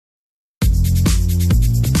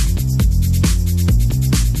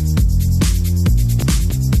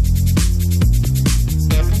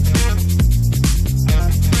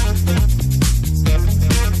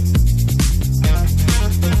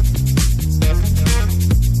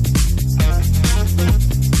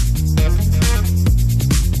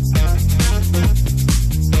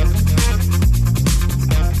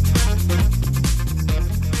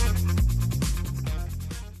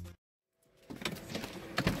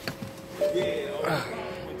We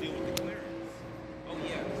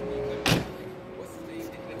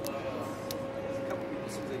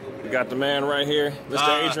got the man right here,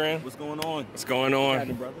 Mr. Adrian. What's going on? What's going on?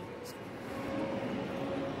 Happening, brother?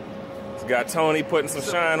 We got Tony putting some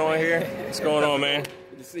shine on here. What's going on, man?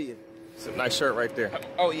 Good to see you. It's a nice shirt right there.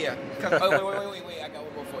 Oh, yeah. Oh, wait. I got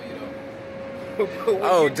one more for you, though.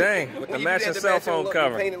 Oh, dang. With the matching cell phone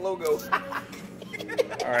cover. Painted logo.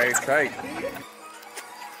 All right, tight.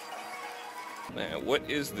 Man, what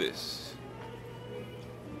is this?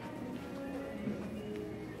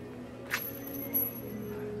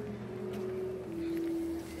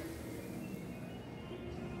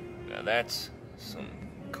 Now that's some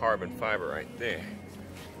carbon fiber right there.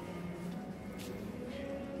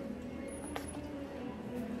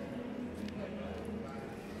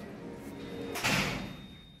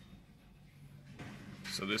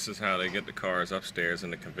 So this is how they get the cars upstairs in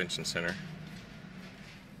the convention center.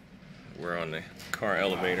 We're on the car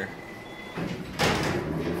elevator.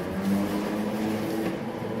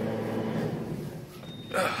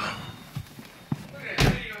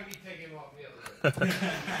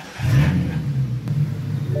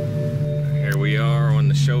 Here we are on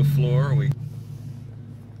the show floor.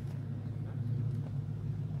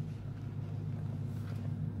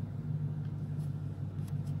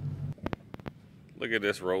 Look at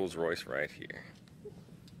this Rolls Royce right here.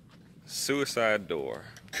 Suicide door.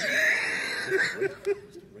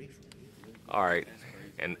 All right,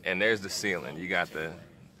 and there's the ceiling. You got the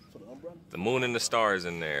moon and the stars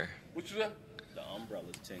in there. What you got? The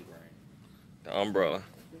umbrella's 10 grand. The umbrella.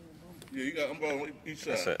 Yeah, you got umbrella on each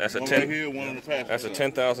side. That's a one 10. Right here, one on the passenger That's a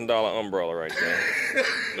side. $10,000 umbrella right there.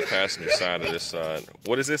 The passenger side of this side.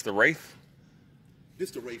 What is this? The Wraith?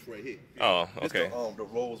 This the Wraith right here. Oh, okay. This the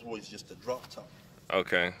Rolls Royce, just the drop top.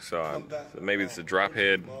 Okay, so maybe it's a drop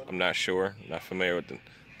head. I'm not sure. I'm not familiar with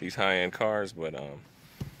these high-end cars, but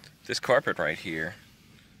this carpet right here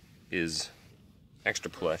is extra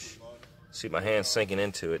plush. See my hands sinking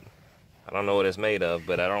into it. I don't know what it's made of,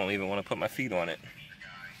 but I don't even want to put my feet on it.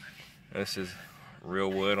 This is real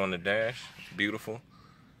wood on the dash. It's beautiful.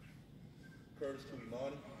 Curtis to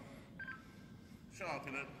Imani. Sean,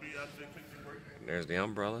 can that be out there quickly? There's the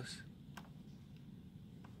umbrellas.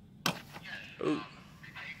 Ooh.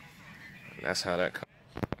 That's how that comes.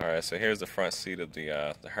 All right, so here's the front seat of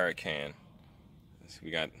the Hurricane. So we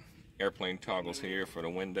got airplane toggles here for the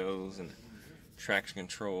windows and traction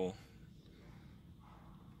control.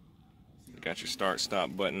 You got your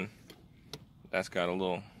start-stop button. That's got a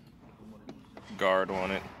little guard on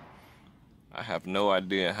it. I have no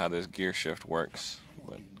idea how this gear shift works,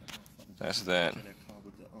 but that's that. The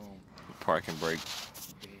parking brake.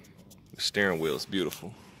 The steering wheel is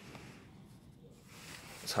beautiful.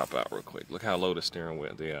 Let's hop out real quick. Look how low the steering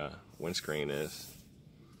wheel, the windscreen is.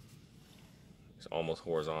 It's almost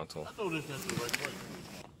horizontal. I know this is the right way.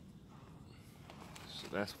 So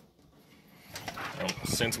that's.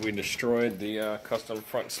 Since we destroyed the custom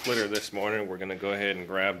front splitter this morning, we're gonna go ahead and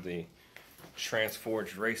grab the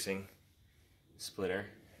Transforged Racing splitter,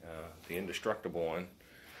 the indestructible one,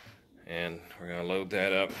 and we're gonna load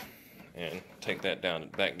that up and take that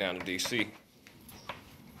back down to DC.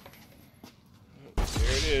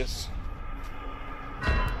 There it is.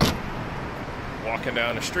 Walking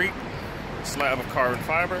down the street, slab of carbon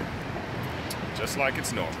fiber, just like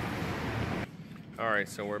it's normal. All right,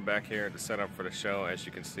 so we're back here at the setup for the show. As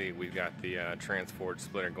you can see, we've got the Transforged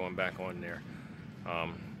splitter going back on there.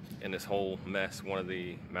 In this whole mess, one of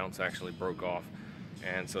the mounts actually broke off,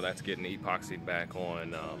 and so that's getting epoxied back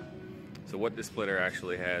on. So what this splitter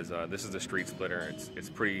actually has, this is the street splitter. It's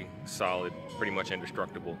pretty solid, pretty much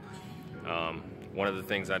indestructible. One of the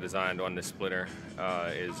things I designed on this splitter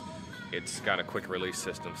is it's got a quick release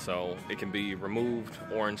system, so it can be removed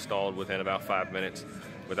or installed within about 5 minutes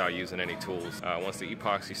without using any tools. Once the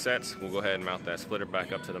epoxy sets, we'll go ahead and mount that splitter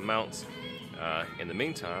back up to the mounts. In the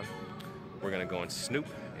meantime, we're gonna go and snoop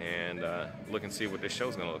and look and see what this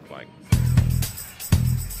show's gonna look like.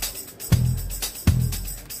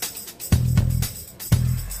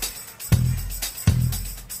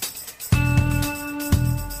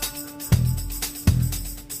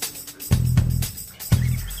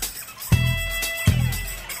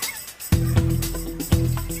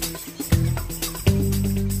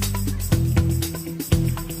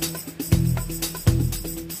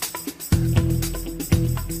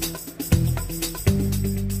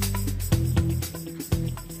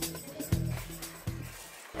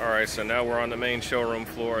 So now we're on the main showroom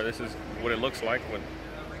floor. This is what it looks like with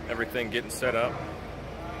everything getting set up.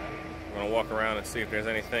 We're gonna walk around and see if there's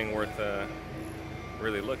anything worth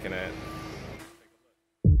really looking at.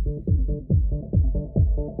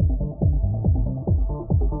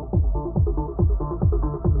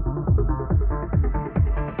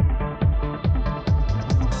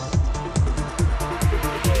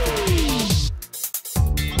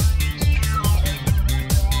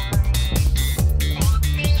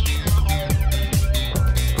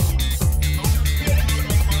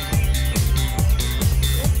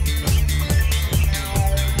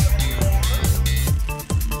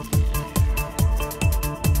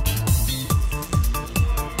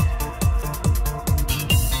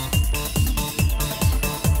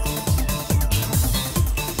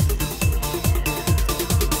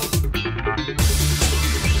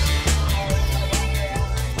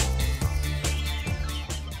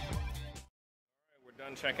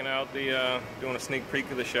 checking out the, doing a sneak peek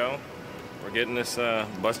of the show. We're getting this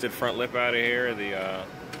busted front lip out of here. The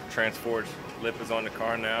Transforge lip is on the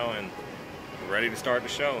car now, and we're ready to start the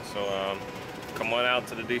show. So come on out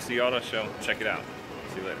to the DC Auto Show. Check it out.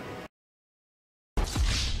 See you later.